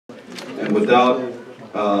And without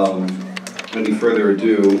any further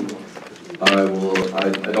ado, I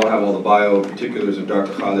don't have all the bio particulars of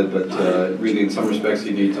Dr. Khaled, but really in some respects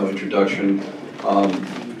he needs no introduction.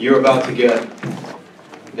 You're about to get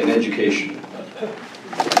an education,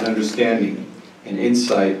 an understanding, an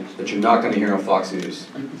insight that you're not going to hear on Fox News.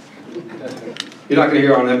 You're not going to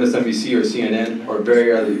hear on MSNBC or CNN or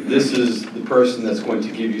very rarely. This is the person that's going to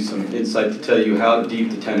give you some insight to tell you how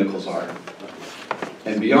deep the tentacles are.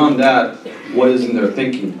 And beyond that, what is in their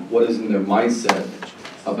thinking, what is in their mindset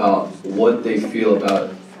about what they feel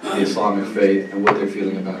about the Islamic faith and what they're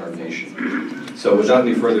feeling about our nation. So without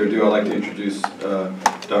any further ado, I'd like to introduce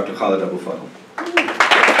Dr. Khaled Abou El Fadl.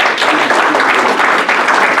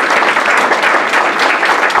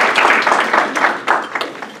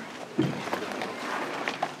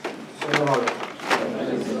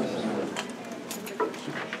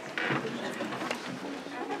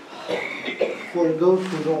 For those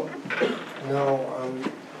who don't know, I'm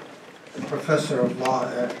a professor of law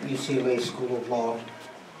at UCLA School of Law,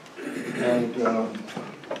 and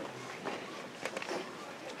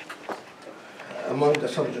among the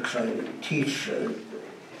subjects I teach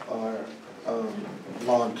are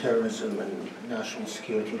law on terrorism and national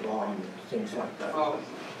security law and things like that.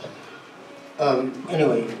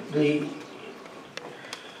 Anyway,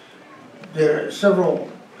 there are several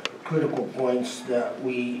critical points that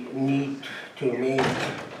we need to make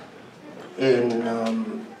in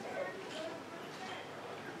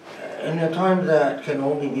a time that can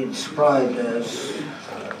only be described as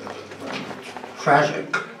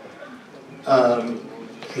tragic.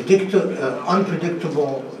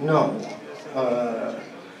 Unpredictable, no.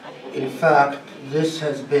 In fact, this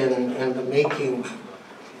has been in the making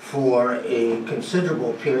for a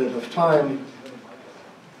considerable period of time,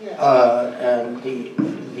 and the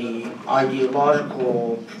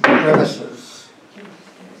ideological premises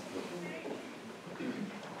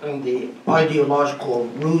and the ideological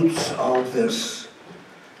roots of this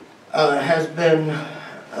has been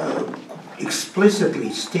explicitly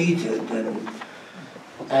stated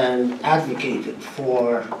and advocated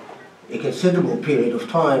for a considerable period of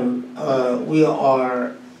time. We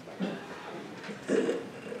are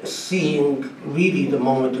seeing really the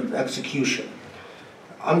moment of execution.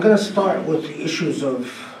 I'm going to start with the issues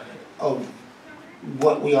of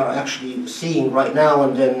what we are actually seeing right now,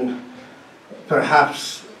 and then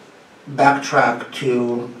perhaps backtrack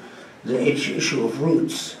to the issue of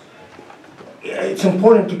roots. It's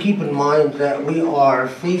important to keep in mind that we are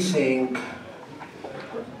facing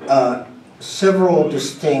several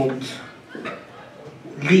distinct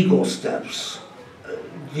legal steps.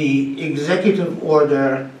 The executive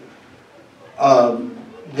order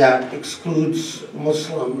that excludes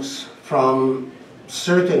Muslims from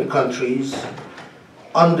certain countries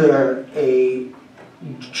under a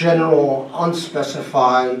general,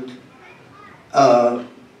 unspecified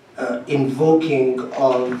invoking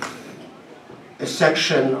of a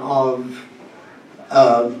section of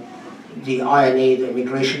the INA, the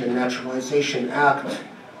Immigration and Naturalization Act,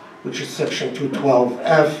 which is Section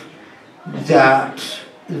 212F, that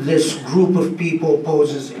this group of people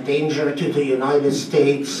poses a danger to the United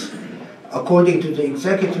States. According to the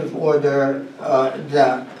executive order,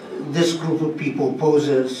 that this group of people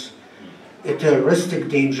poses a terroristic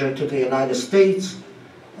danger to the United States,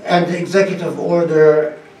 and the executive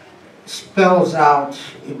order spells out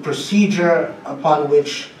a procedure upon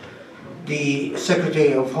which the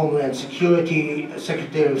Secretary of Homeland Security,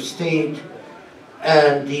 Secretary of State,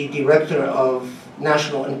 and the Director of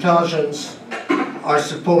National Intelligence are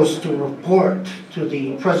supposed to report to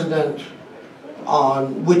the President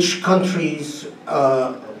on which countries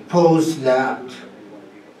pose that,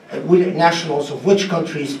 nationals of which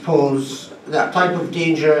countries pose that type of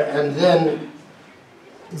danger, and then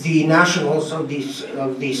the nationals of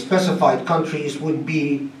these specified countries would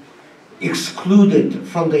be excluded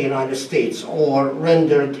from the United States or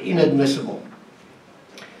rendered inadmissible.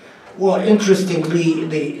 Well, interestingly,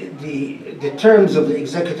 the terms of the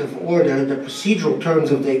executive order, the procedural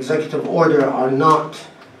terms of the executive order are not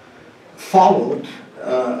followed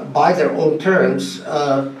by their own terms.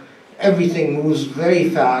 Everything moves very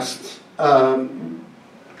fast.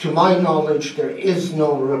 To my knowledge, there is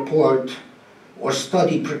no report or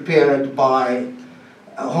study prepared by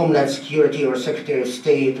Homeland Security or Secretary of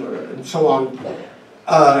State and so on.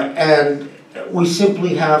 And we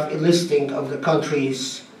simply have a listing of the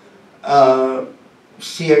countries,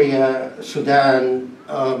 Syria, Sudan,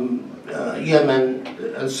 Yemen,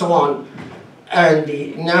 and so on. And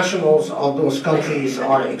the nationals of those countries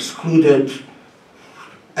are excluded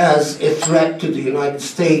as a threat to the United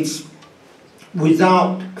States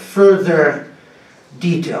without further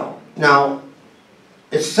detail. Now,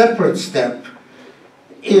 a separate step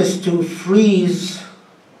is to freeze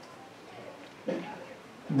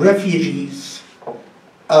refugees,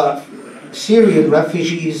 Syrian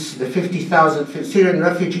refugees, the 50,000 Syrian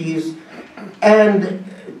refugees, and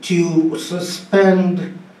to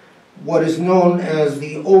suspend what is known as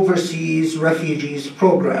the Overseas Refugees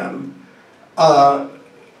Program for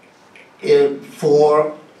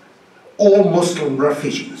all Muslim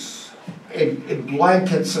refugees. A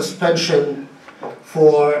blanket suspension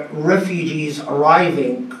for refugees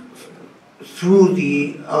arriving through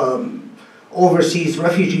the Overseas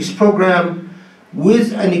Refugees Program,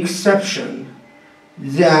 with an exception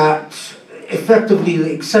that, effectively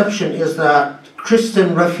the exception is that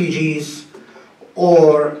Christian refugees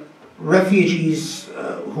or refugees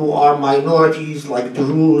who are minorities like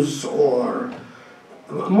Druze, or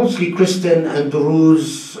mostly Christian and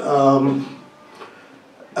Druze,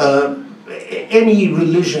 any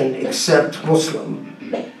religion except Muslim,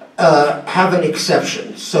 have an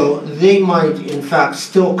exception. So they might in fact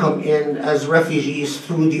still come in as refugees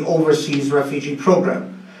through the Overseas Refugee Program.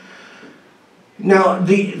 Now,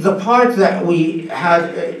 the part that we had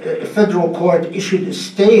a federal court issued a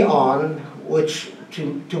stay on, which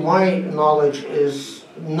to my knowledge is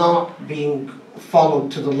not being followed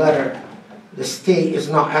to the letter, the stay is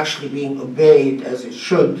not actually being obeyed as it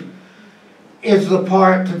should, is the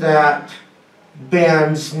part that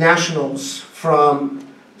bans nationals from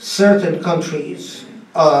certain countries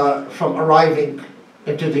from arriving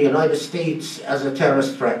into the United States as a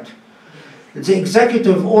terrorist threat. The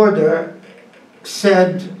executive order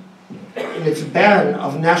said, in its ban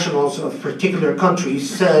of nationals of particular countries,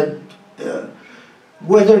 said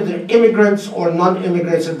whether they're immigrants or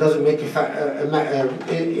non-immigrants, it doesn't make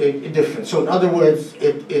a difference. So in other words,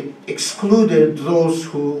 it excluded those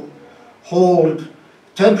who hold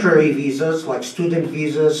temporary visas, like student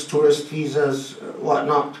visas, tourist visas,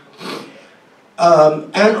 whatnot,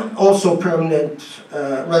 and also permanent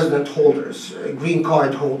resident holders, green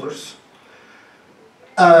card holders.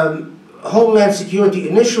 Homeland Security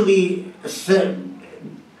initially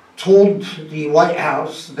told the White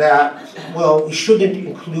House that, well, we shouldn't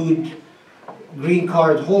include green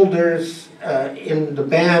card holders in the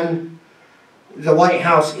ban. The White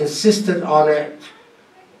House insisted on it.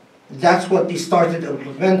 That's what they started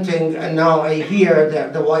implementing, and now I hear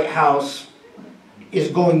that the White House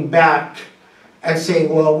is going back and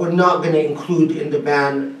saying, well, we're not going to include in the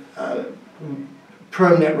ban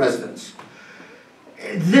permanent residents.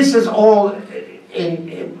 This is all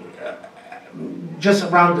just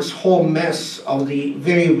around this whole mess of the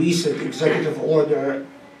very recent executive order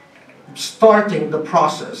starting the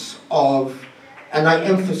process of, and I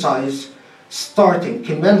emphasize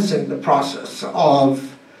commencing the process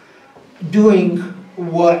of doing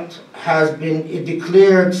what has been a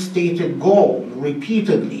declared stated goal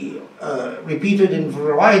repeatedly, repeated in a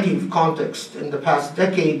variety of contexts in the past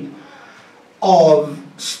decade, of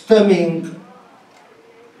stemming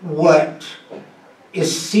what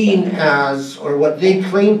is seen as, or what they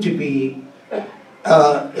claim to be,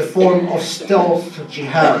 a form of stealth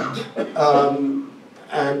jihad.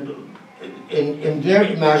 And in their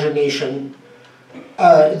imagination,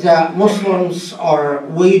 that Muslims are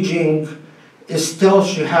waging a stealth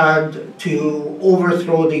jihad to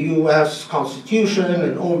overthrow the U.S. Constitution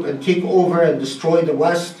and take over and destroy the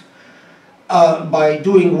West by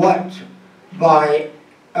doing what? By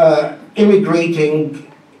immigrating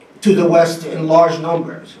to the West in large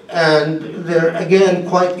numbers. And they're again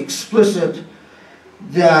quite explicit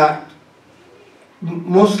that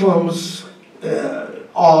Muslims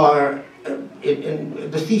are,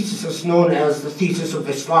 in the thesis is known as the thesis of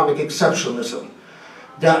Islamic exceptionalism,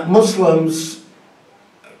 that Muslims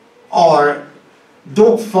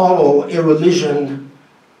don't follow a religion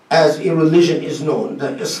as a religion is known.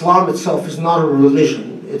 That Islam itself is not a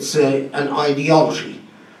religion, it's an ideology,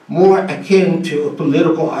 more akin to a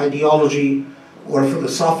political ideology or a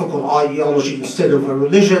philosophical ideology instead of a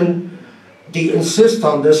religion. They insist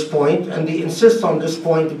on this point, and they insist on this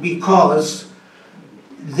point because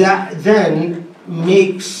that then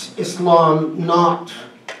makes Islam not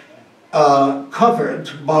covered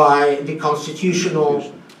by the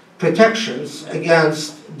constitutional protections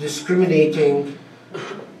against discriminating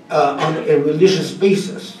on a religious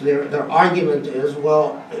basis. Their argument is,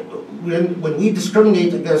 well, when we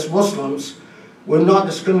discriminate against Muslims, we're not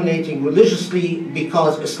discriminating religiously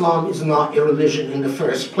because Islam is not a religion in the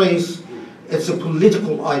first place. It's a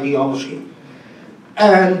political ideology.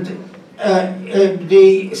 And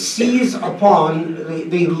they seize upon,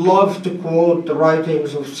 they love to quote the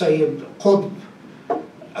writings of Sayyid Qutb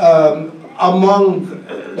among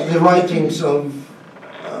the writings of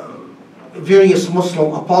various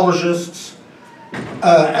Muslim apologists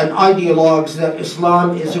and ideologues that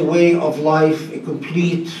Islam is a way of life, a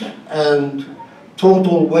complete and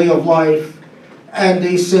total way of life. And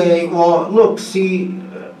they say, well, look, see,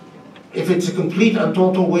 if it's a complete and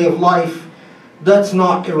total way of life, that's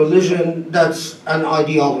not a religion, that's an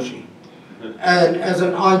ideology. And as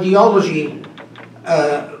an ideology,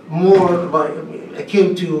 more like,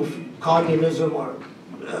 akin to communism, or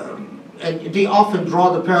and they often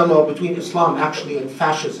draw the parallel between Islam actually and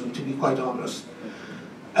fascism, to be quite honest.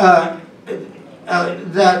 That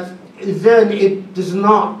then it is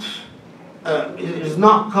not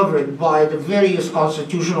covered by the various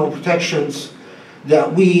constitutional protections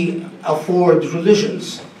that we afford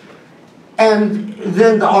religions. And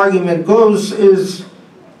then the argument goes is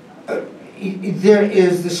there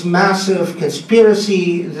is this massive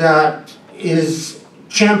conspiracy that is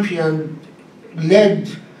championed, led,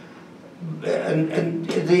 and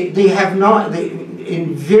they have not,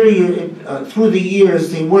 through the years,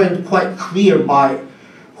 they weren't quite clear by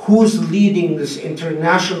who's leading this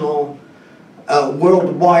international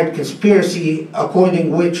worldwide conspiracy,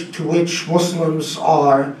 according to which Muslims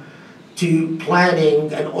are to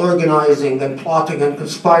planning and organizing and plotting and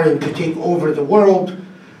conspiring to take over the world.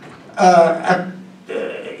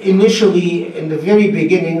 Initially, in the very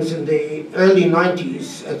beginnings, in the early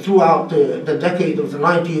 90s, throughout the decade of the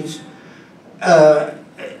 90s,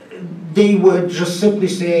 they would just simply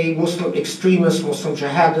say Muslim extremists, Muslim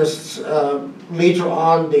jihadists. Later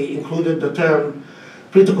on, they included the term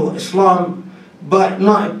political Islam. But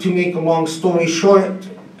not to make a long story short,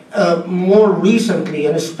 more recently,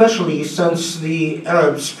 and especially since the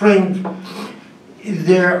Arab Spring,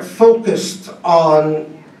 they're focused on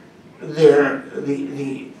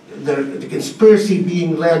the conspiracy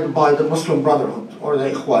being led by the Muslim Brotherhood, or the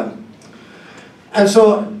Ikhwan. And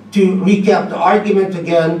so, to recap the argument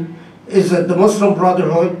again, is that the Muslim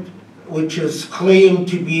Brotherhood, which is claimed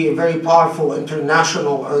to be a very powerful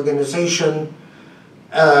international organization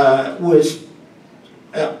with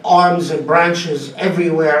arms and branches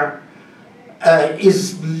everywhere,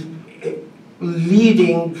 is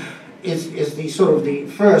leading, is the sort of the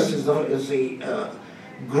first, is the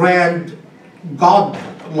grand God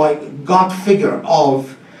figure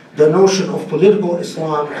of the notion of political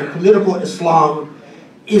Islam. And political Islam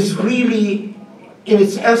is really, in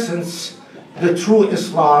its essence, the true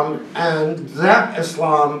Islam, and that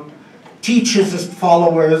Islam teaches its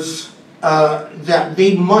followers that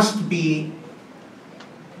they must be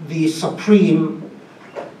the supreme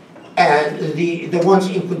and the ones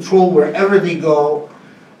in control wherever they go,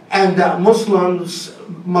 and that Muslims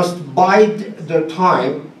must bide their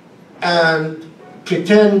time and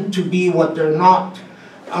pretend to be what they're not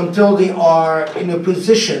until they are in a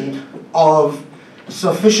position of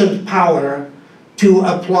sufficient power to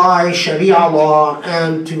apply Sharia law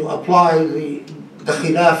and to apply the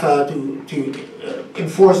Khilafah, to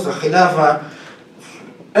enforce the Khilafah,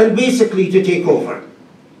 and basically to take over.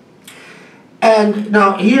 And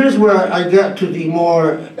now here's where I get to the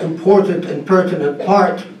more important and pertinent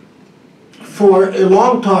part. For a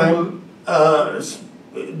long time,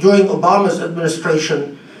 during Obama's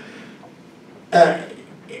administration,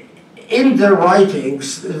 in their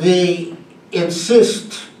writings, they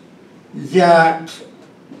insist that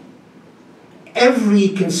every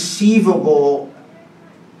conceivable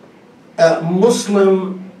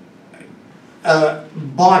Muslim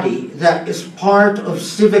body that is part of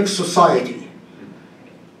civic society,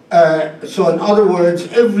 so in other words,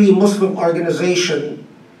 every Muslim organization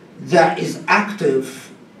that is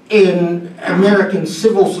active in American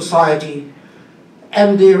civil society,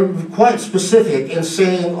 and they're quite specific in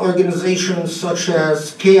saying organizations such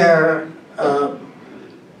as CARE,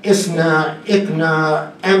 ISNA,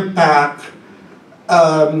 ICNA, MPAC,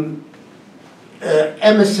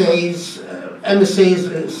 MSAs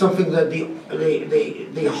is something that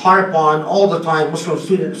they harp on all the time, Muslim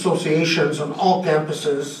student associations on all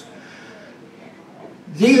campuses.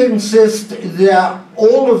 They insist that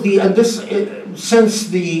all of the, and this, since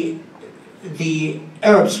the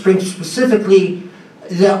Arab Spring specifically,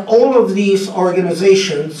 that all of these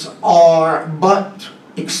organizations are but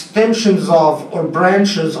extensions of or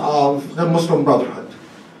branches of the Muslim Brotherhood.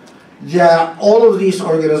 That all of these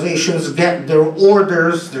organizations get their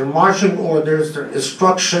orders, their marching orders, their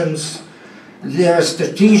instructions, their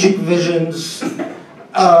strategic visions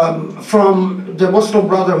from the Muslim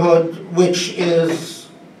Brotherhood, which is,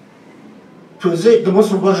 the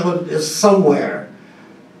Muslim Brotherhood is somewhere.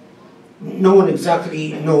 No one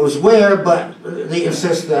exactly knows where, but they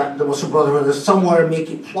insist that the Muslim Brotherhood is somewhere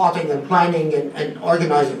making, plotting and planning and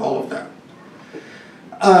organizing all of that.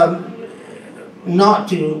 not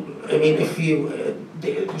to, I mean, if you,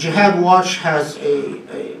 Jihad Watch has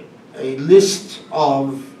a list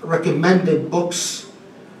of recommended books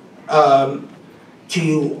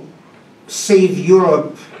to save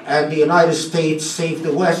Europe and the United States, save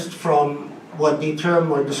the West from what they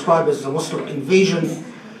term or describe as the Muslim invasion.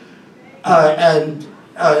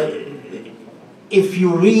 If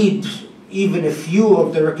you read even a few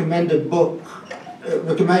of the recommended book,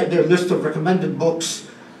 their list of recommended books,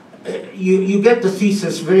 you get the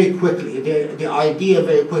thesis very quickly, the idea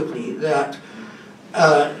very quickly that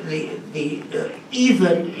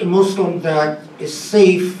even a Muslim that is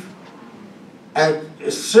safe at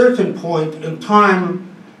a certain point in time,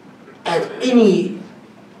 at any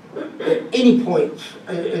point,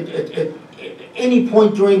 at any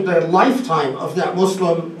point during their lifetime of that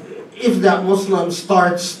Muslim, if that Muslim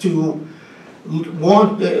starts to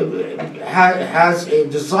has a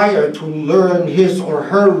desire to learn his or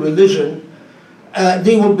her religion,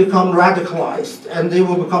 they will become radicalized. And they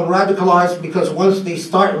will become radicalized because once they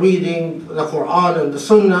start reading the Quran and the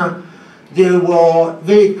Sunnah, they will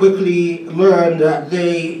very quickly learn that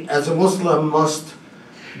they, as a Muslim, must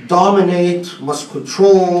dominate, must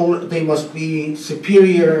control, they must be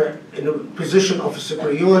superior, in a position of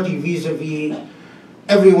superiority vis-a-vis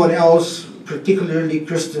everyone else, particularly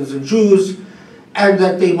Christians and Jews, and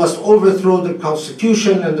that they must overthrow the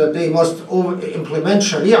constitution and that they must implement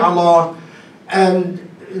Sharia law. And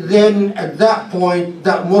then at that point,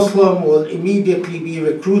 that Muslim will immediately be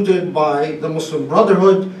recruited by the Muslim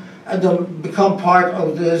Brotherhood and then become part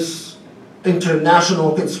of this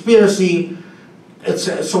international conspiracy,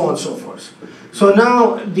 so on and so forth. So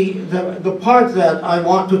now the part that I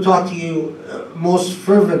want to talk to you most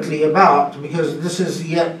fervently about, because this is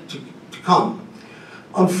yet to come.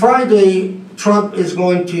 On Friday, Trump is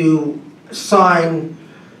going to sign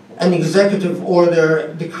an executive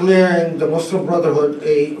order declaring the Muslim Brotherhood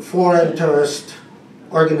a foreign terrorist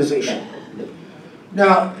organization.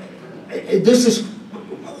 Now, this is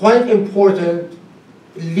quite important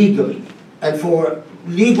legally, and for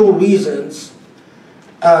legal reasons,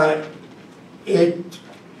 it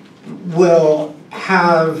will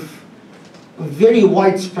have very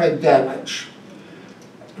widespread damage.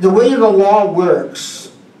 The way the law works,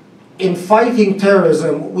 in fighting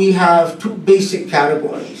terrorism, we have two basic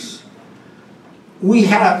categories. We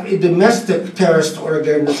have a domestic terrorist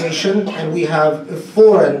organization and we have a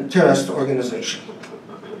foreign terrorist organization.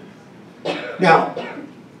 Now,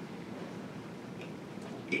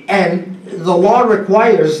 and the law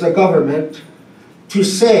requires the government to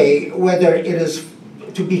say whether it is,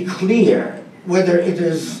 to be clear, whether it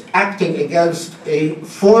is acting against a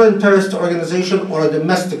foreign terrorist organization or a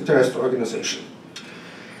domestic terrorist organization.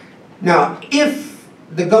 Now, if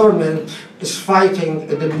the government is fighting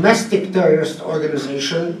a domestic terrorist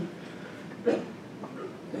organization,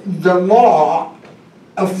 the law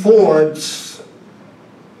affords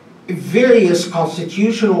various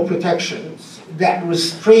constitutional protections that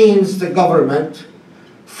restrains the government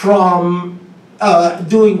from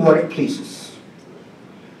doing what it pleases.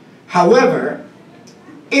 However,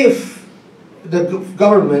 if the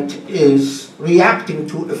government is reacting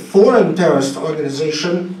to a foreign terrorist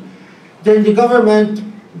organization, then the government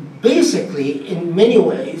basically, in many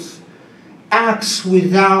ways, acts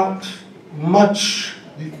without much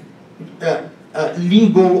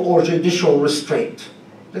legal or judicial restraint.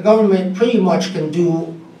 The government pretty much can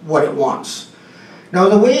do what it wants. Now,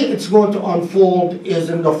 the way it's going to unfold is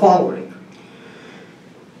in the following.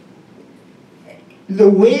 The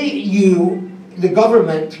way the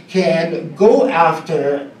government can go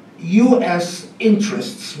after U.S.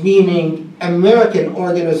 interests, meaning American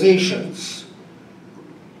organizations,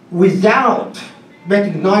 without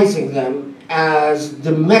recognizing them as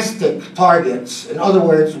domestic targets, in other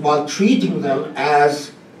words, while treating them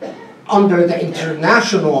as under the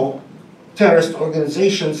international terrorist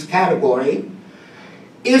organizations category,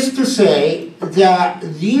 is to say that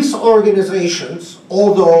these organizations,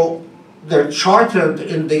 although they're chartered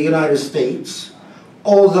in the United States,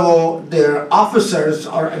 although their officers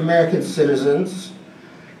are American citizens,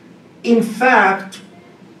 in fact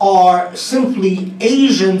are simply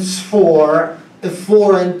agents for a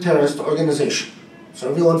foreign terrorist organization. So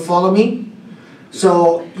everyone follow me?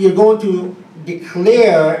 So you're going to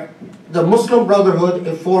declare the Muslim Brotherhood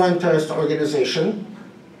a foreign terrorist organization,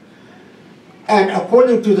 and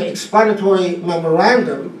according to the explanatory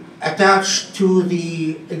memorandum attached to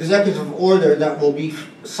the executive order that will be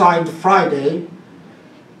signed Friday,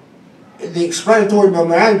 the explanatory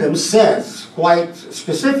memorandum says quite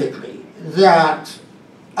specifically that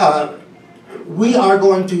we are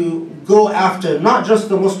going to go after not just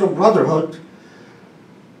the Muslim Brotherhood,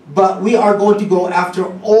 but we are going to go after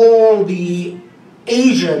all the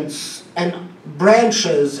agents and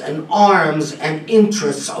branches and arms and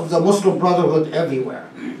interests of the Muslim Brotherhood everywhere.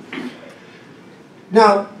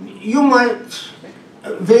 Now, you might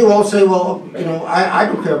very well say, well, you know, I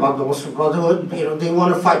don't care about the Muslim Brotherhood. You know, they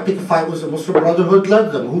want to pick a fight with the Muslim Brotherhood,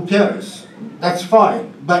 let them. Who cares? That's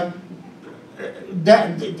fine. But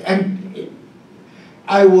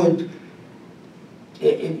I would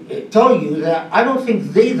tell you that I don't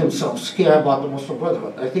think they themselves care about the Muslim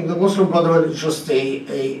Brotherhood. I think the Muslim Brotherhood is just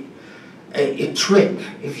a trick,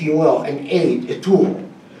 if you will, an aid, a tool.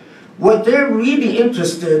 What they're really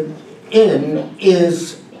interested in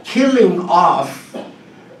is killing off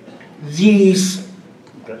these,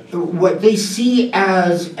 what they see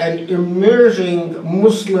as an emerging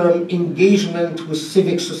Muslim engagement with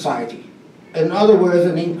civic society. In other words,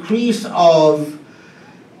 an increase of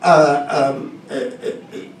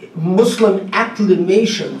Muslim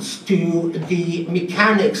acclimations to the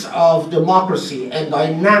mechanics of democracy and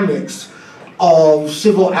dynamics of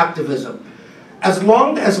civil activism. As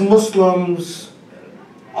long as Muslims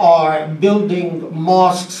are building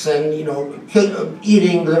mosques and, you know,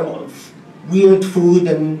 eating their weird food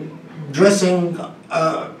and dressing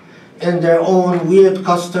in their own weird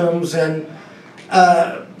customs, and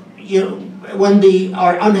you know, when they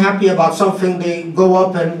are unhappy about something, they go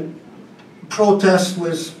up and protest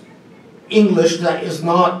with English that is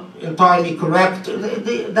not entirely correct.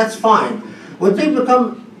 That's fine. What they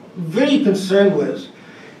become very concerned with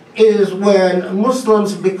is when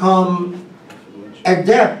Muslims become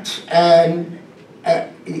adept and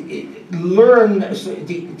learn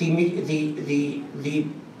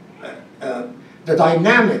the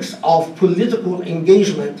dynamics of political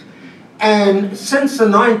engagement. And since the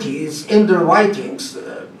 90s, in their writings,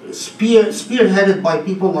 spearheaded by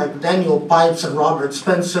people like Daniel Pipes and Robert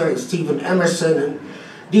Spencer and Stephen Emerson, and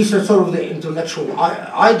these are sort of the intellectual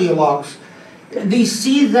ideologues, they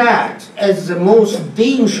see that as the most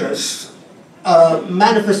dangerous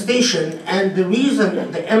manifestation. And the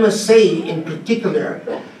reason the MSA in particular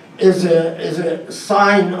is a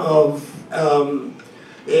sign of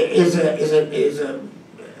is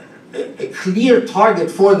a clear target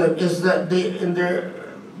for them is that they in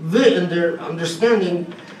their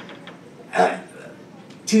understanding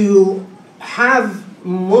to have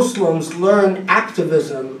Muslims learn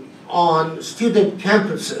activism on student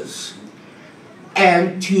campuses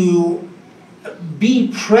and to be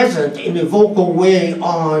present in a vocal way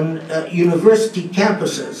on university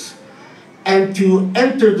campuses, and to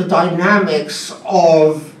enter the dynamics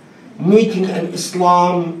of making an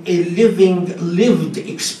Islam a lived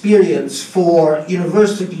experience for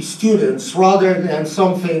university students rather than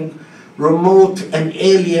something remote and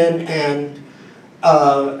alien and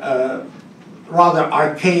rather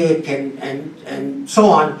archaic and so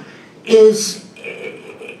on, is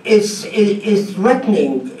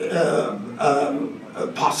threatening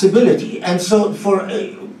possibility. And so for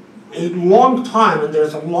a long time, and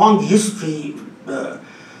there's a long history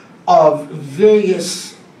of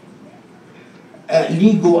various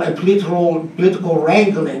legal and political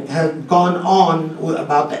wrangling had gone on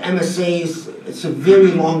about the MSAs. It's a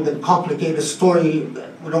very long and complicated story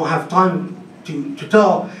that we don't have time to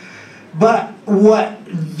tell. But what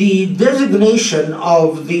the designation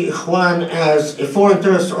of the Ikhwan as a foreign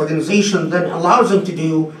terrorist organization then allows them to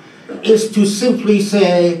do is to simply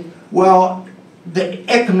say, well, the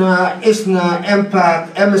ICNA, ISNA,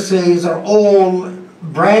 MPAC, MSAs are all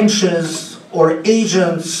branches or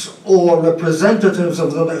agents or representatives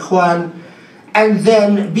of the Ikhwan, and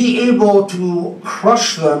then be able to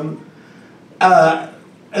crush them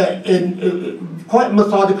quite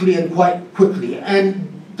methodically and quite quickly. And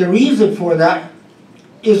the reason for that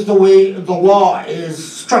is the way the law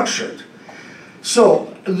is structured.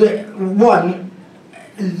 So, they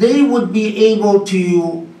would be able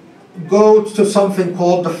to go to something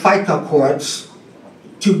called the FICA courts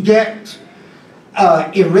to get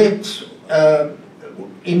a writ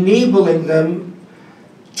enabling them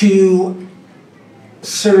to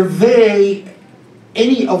survey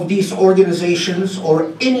any of these organizations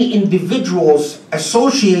or any individuals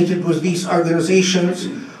associated with these organizations,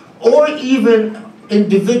 or even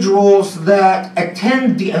individuals that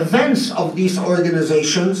attend the events of these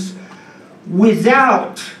organizations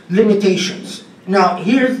without limitations. Now,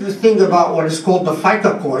 here's the thing about what is called the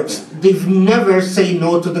FICA courts. They've never said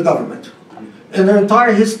no to the government. In their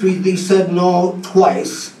entire history, they said no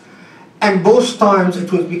twice. And both times it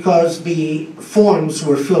was because the forms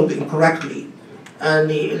were filled incorrectly. And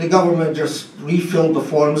the government just refilled the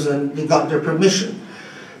forms and they got their permission.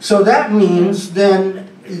 So that means then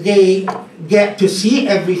they get to see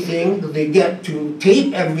everything, they get to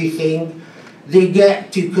tape everything, they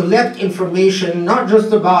get to collect information not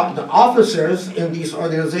just about the officers in these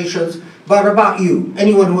organizations, but about you,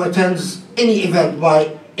 anyone who attends any event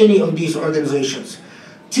by any of these organizations.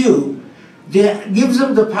 Two, that gives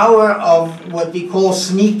them the power of what they call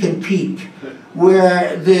sneak and peek,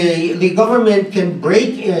 where the government can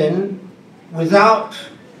break in without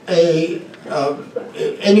any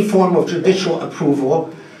form of judicial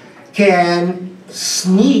approval, can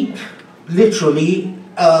sneak, literally,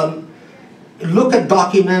 look at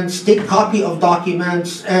documents, take copy of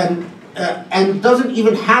documents, and doesn't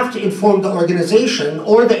even have to inform the organization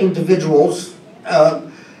or the individuals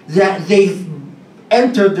that they've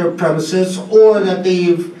entered their premises or that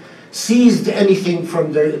they've seized anything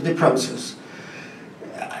from the premises.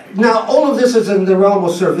 Now, all of this is in the realm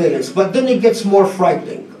of surveillance, but then it gets more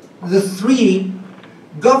frightening. The three,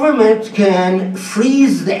 government can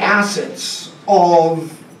freeze the assets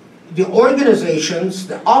of the organizations,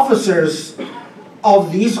 the officers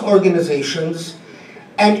of these organizations,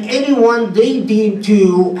 and anyone they deem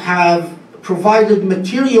to have provided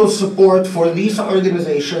material support for these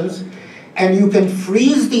organizations, and you can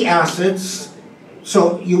freeze the assets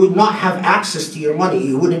so you would not have access to your money.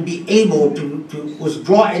 You wouldn't be able to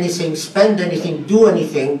withdraw anything, spend anything, do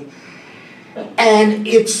anything. And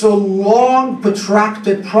it's a long,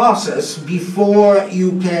 protracted process before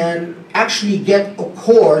you can actually get a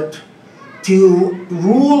court to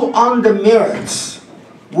rule on the merits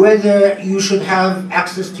whether you should have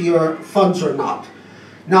access to your funds or not.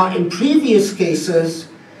 Now, in previous cases,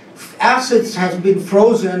 assets have been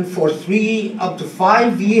frozen for 3 up to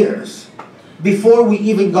 5 years before we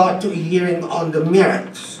even got to a hearing on the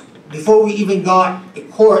merits, before we even got a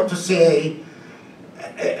court to say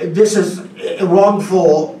this is a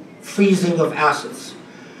wrongful freezing of assets.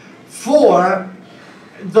 4,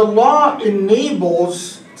 the law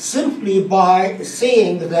enables simply by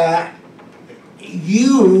saying that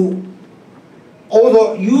you,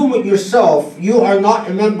 although you yourself, you are not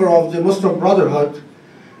a member of the Muslim Brotherhood,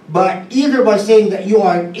 but either by saying that you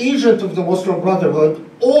are an agent of the Muslim Brotherhood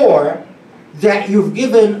or that you've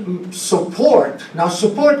given support. Now,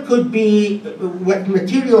 support could be, what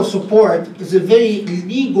material support is a very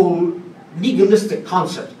legalistic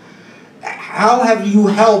concept. How have you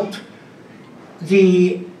helped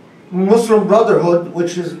the Muslim Brotherhood,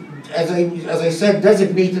 which is, as I said,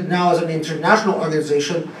 designated now as an international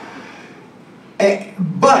organization,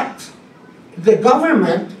 but the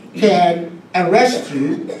government can arrest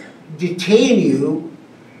you, detain you,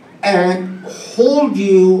 and hold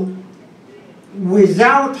you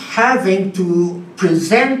without having to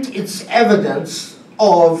present its evidence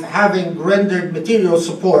of having rendered material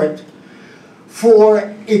support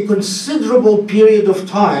for a considerable period of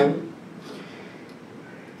time.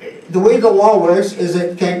 The way the law works is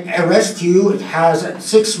it can arrest you, it has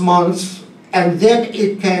 6 months, and then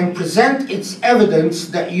it can present its evidence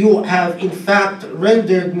that you have in fact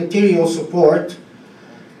rendered material support.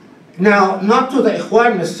 Now, not to the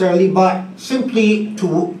Ikhwan necessarily, but simply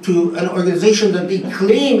to an organization that they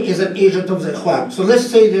claim is an agent of the Ikhwan. So let's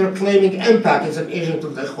say they're claiming Impact is an agent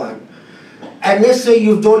of the Ikhwan. And let's say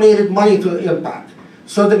you've donated money to Impact.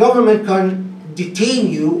 So the government can detain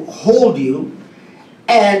you, hold you,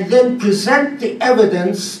 and then present the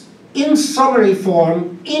evidence in summary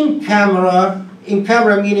form, in camera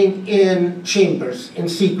meaning in chambers, in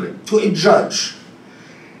secret, to a judge.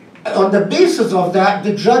 On the basis of that,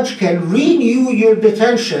 the judge can renew your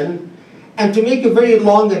detention, and to make a very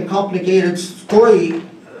long and complicated story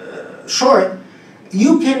short,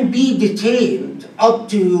 you can be detained up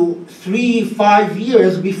to 3-5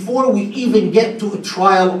 years before we even get to a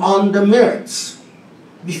trial on the merits,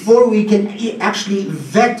 before we can actually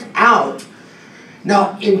vet out.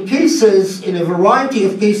 Now, in a variety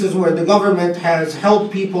of cases where the government has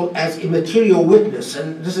held people as a material witness,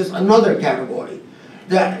 and this is another category,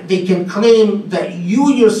 that they can claim that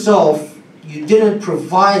you yourself, you didn't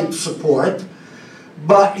provide support,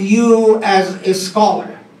 but you as a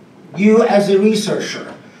scholar, you as a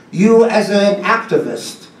researcher, you as an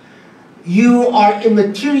activist, you are a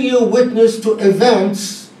material witness to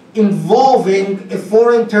events involving a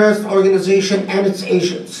foreign terrorist organization and its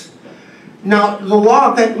agents. Now, the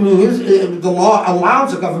law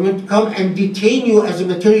allows the government to come and detain you as a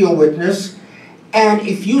material witness. And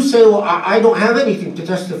if you say, well, I don't have anything to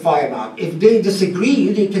testify about, if they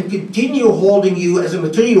disagree, they can continue holding you as a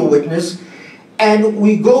material witness, and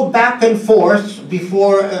we go back and forth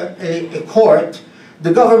before a court,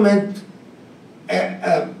 the government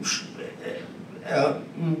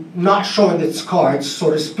not showing its cards, so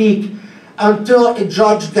to speak, until a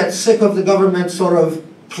judge gets sick of the government sort of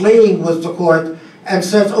playing with the court and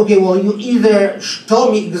says, okay, well, you either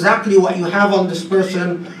tell me exactly what you have on this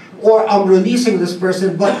person, or I'm releasing this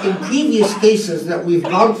person. But in previous cases that we've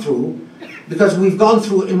gone through, because we've gone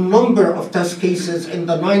through a number of test cases in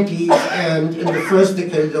the 90s and in the first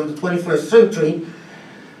decade of the 21st century,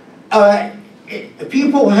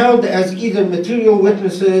 people held as either material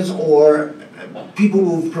witnesses or people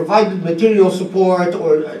who've provided material support,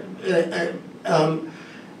 or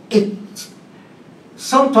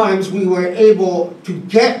sometimes we were able to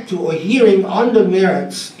get to a hearing on the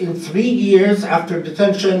merits in 3 years after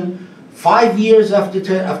detention, 5 years after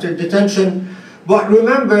detention. But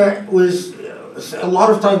remember, it was a lot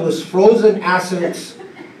of time was frozen assets,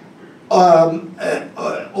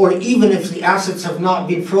 or even if the assets have not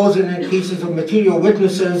been frozen in cases of material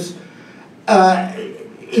witnesses,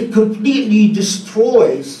 it completely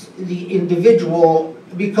destroys the individual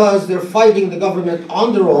because they're fighting the government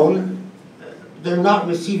on their own. They're not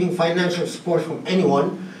receiving financial support from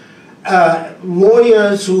anyone.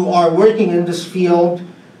 Lawyers who are working in this field,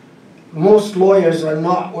 most lawyers are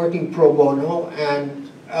not working pro bono, and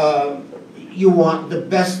you want the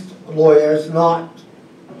best lawyers, not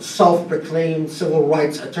self-proclaimed civil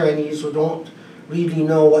rights attorneys who don't really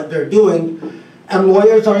know what they're doing. And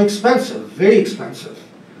lawyers are expensive, very expensive.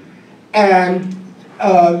 And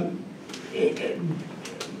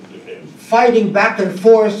fighting back and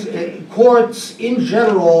forth, courts in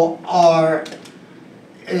general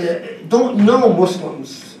don't know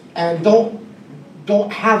Muslims and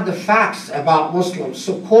don't have the facts about Muslims.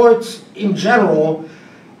 So courts in general,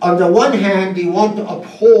 on the one hand, they want to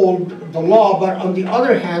uphold the law, but on the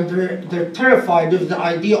other hand, they're terrified of the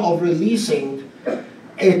idea of releasing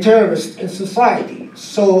a terrorist in society.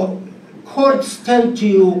 So courts tend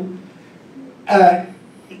to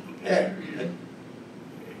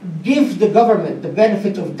give the government the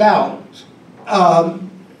benefit of doubt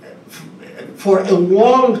for a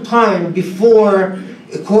long time before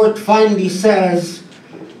a court finally says,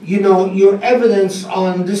 you know, your evidence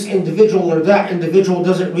on this individual or that individual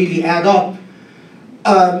doesn't really add up.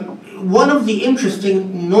 One of the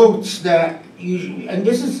interesting notes that and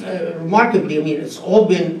this is remarkably, I mean, it's all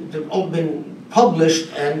been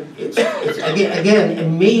published, and it's again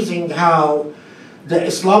amazing how the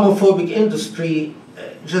Islamophobic industry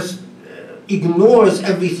just ignores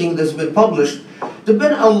everything that's been published. There have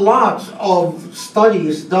been a lot of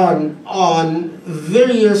studies done on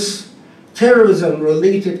various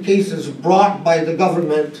terrorism-related cases brought by the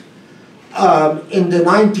government in the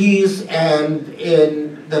 90s and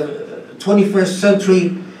in the 21st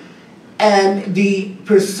century, and the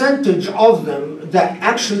percentage of them that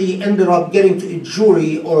actually ended up getting to a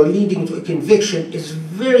jury or leading to a conviction is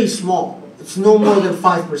very small. It's no more than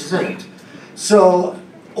 5%. So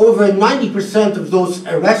over 90% of those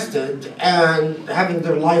arrested and having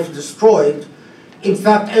their life destroyed, in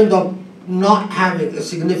fact, end up not having a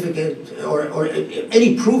significant or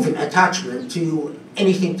any proven attachment to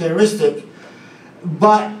anything terroristic.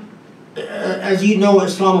 But as you know,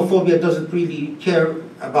 Islamophobia doesn't really care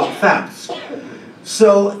about facts.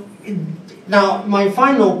 So now my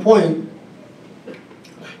final point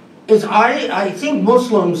is I think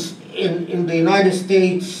Muslims in the United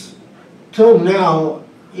States till now,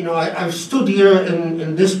 you know, I've stood here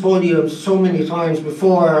in this podium so many times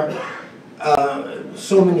before,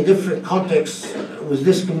 so many different contexts with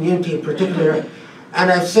this community in particular, and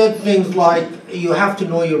I've said things like, you have to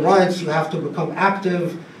know your rights, you have to become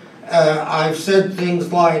active. I've said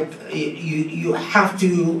things like, you have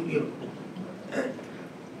to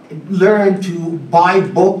learn to buy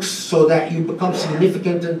books so that you become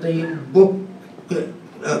significant in the book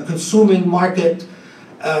consuming market,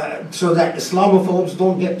 so that Islamophobes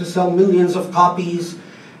don't get to sell millions of copies,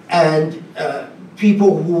 and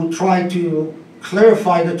people who try to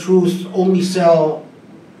clarify the truth only sell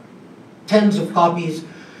tens of copies.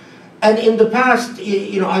 And in the past,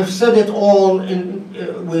 you know, I've said it all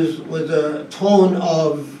with a tone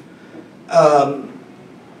of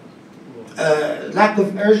lack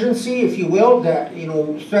of urgency, if you will, that, you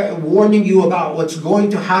know, warning you about what's going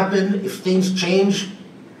to happen if things change.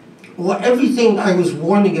 Well, everything I was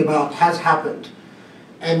warning about has happened,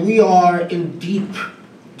 and we are in deep,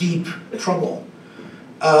 deep trouble.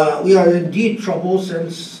 We are in deep trouble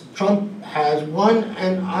since Trump has won,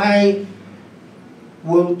 and I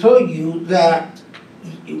will tell you that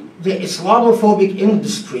the Islamophobic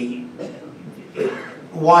industry,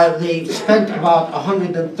 while they spent about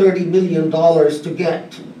 $130 million to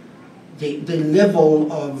get the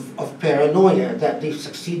level of paranoia that they've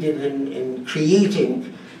succeeded in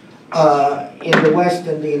creating in the West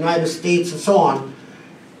and the United States and so on,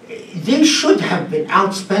 they should have been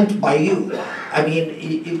outspent by you. I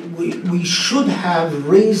mean, we should have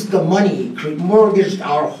raised the money, mortgaged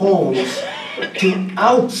our homes to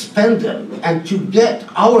outspend them and to get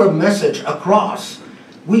our message across.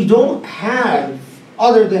 We don't have,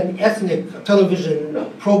 other than ethnic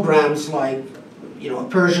television programs like, a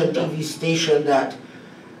Persian TV station that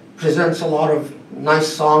presents a lot of nice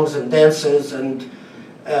songs and dances, and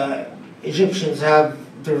Egyptians have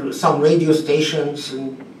some radio stations,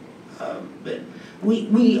 and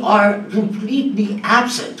we are completely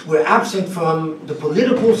absent. We're absent from the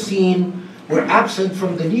political scene, we're absent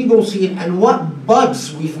from the legal scene, and what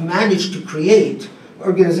buds we've managed to create,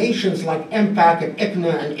 organizations like MPAC and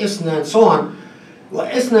ICNA and ISNA and so on. Well,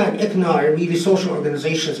 ISNA and ICNA are really social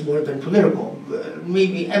organizations more than political.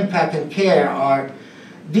 Maybe MPAC and CARE are.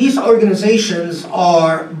 These organizations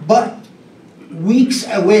are but weeks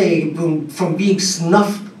away from being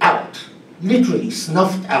snuffed out, literally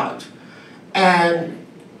snuffed out. And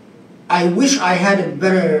I wish I had a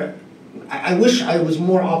better, I wish I was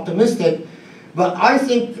more optimistic, but I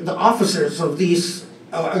think the officers of these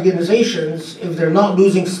organizations, if they're not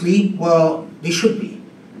losing sleep, well, they should be.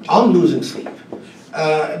 I'm losing sleep.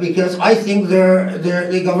 Because I think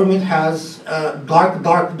the government has dark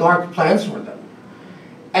plans for them.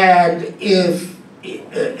 And if,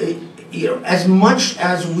 as much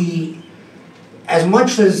as the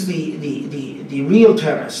real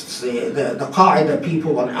terrorists, the Qaeda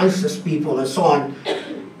people and ISIS people and so on,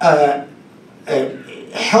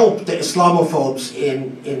 help the Islamophobes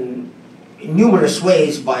in numerous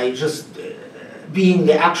ways by just being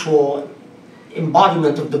the actual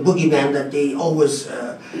embodiment of the boogeyman that they always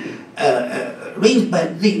raise.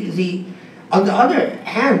 But on the other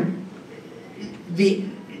hand,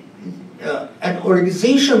 an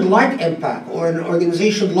organization like MPAC or an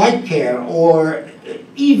organization like CARE, or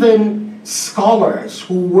even scholars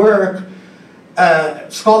who work,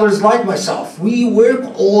 scholars like myself, we work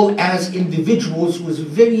all as individuals with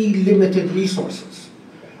very limited resources.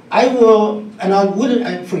 I will, and I wouldn't,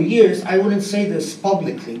 and for years, I wouldn't say this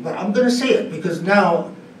publicly, but I'm going to say it because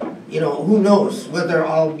now, who knows whether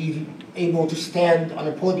I'll be able to stand on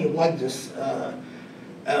a podium like this a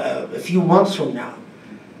few months from now.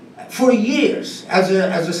 For years, as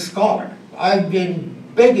a scholar, I've been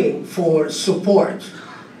begging for support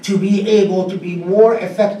to be able to be more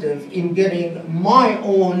effective in getting my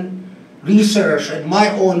own research and my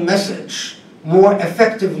own message more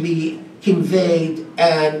effectively conveyed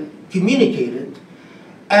and communicated.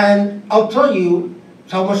 And I'll tell you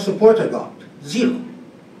how much support I got. Zero.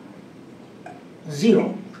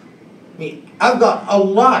 Zero. I mean, I've got a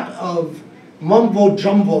lot of mumbo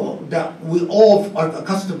jumbo that we all are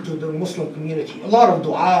accustomed to the Muslim community. A lot of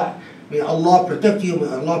dua, may Allah protect you, may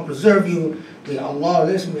Allah preserve you, may Allah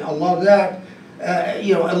this, may Allah that,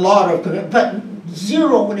 a lot of, but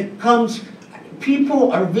zero when it comes.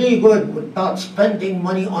 People are very good about spending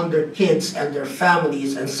money on their kids and their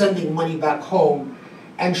families and sending money back home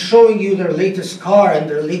and showing you their latest car and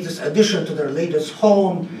their latest addition to their latest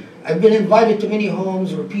home. I've been invited to many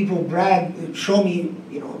homes where people brag, show me,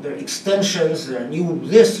 their extensions, their new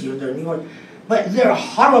this, their new, but they're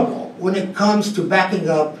horrible when it comes to backing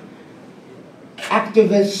up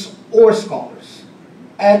activists or scholars.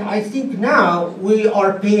 And I think now we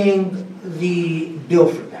are paying the bill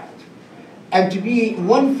for that. And to be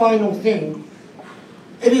one final thing,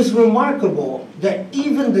 it is remarkable that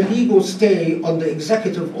even the legal stay on the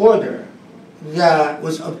executive order that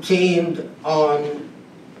was obtained on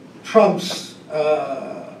Trump's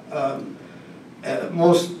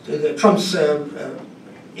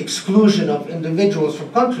exclusion of individuals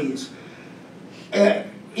from countries,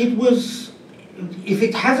 it was, if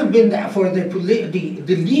it hasn't been for the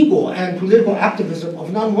legal and political activism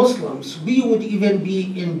of non-Muslims, we would even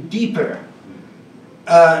be in deeper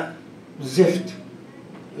zift.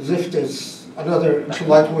 Zift is another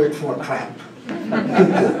polite word for crap.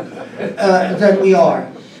 Than we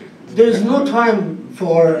are. There's no time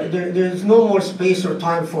for, there's no more space or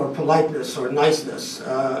time for politeness or niceness.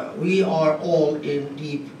 We are all in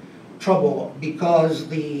deep trouble because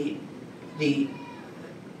the two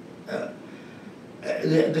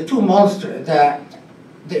monsters that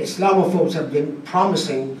the Islamophobes have been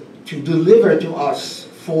promising to deliver to us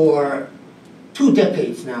for 2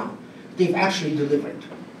 decades now, they've actually delivered.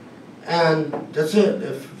 And that's it.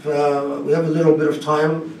 If we have a little bit of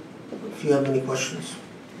time, if you have any questions.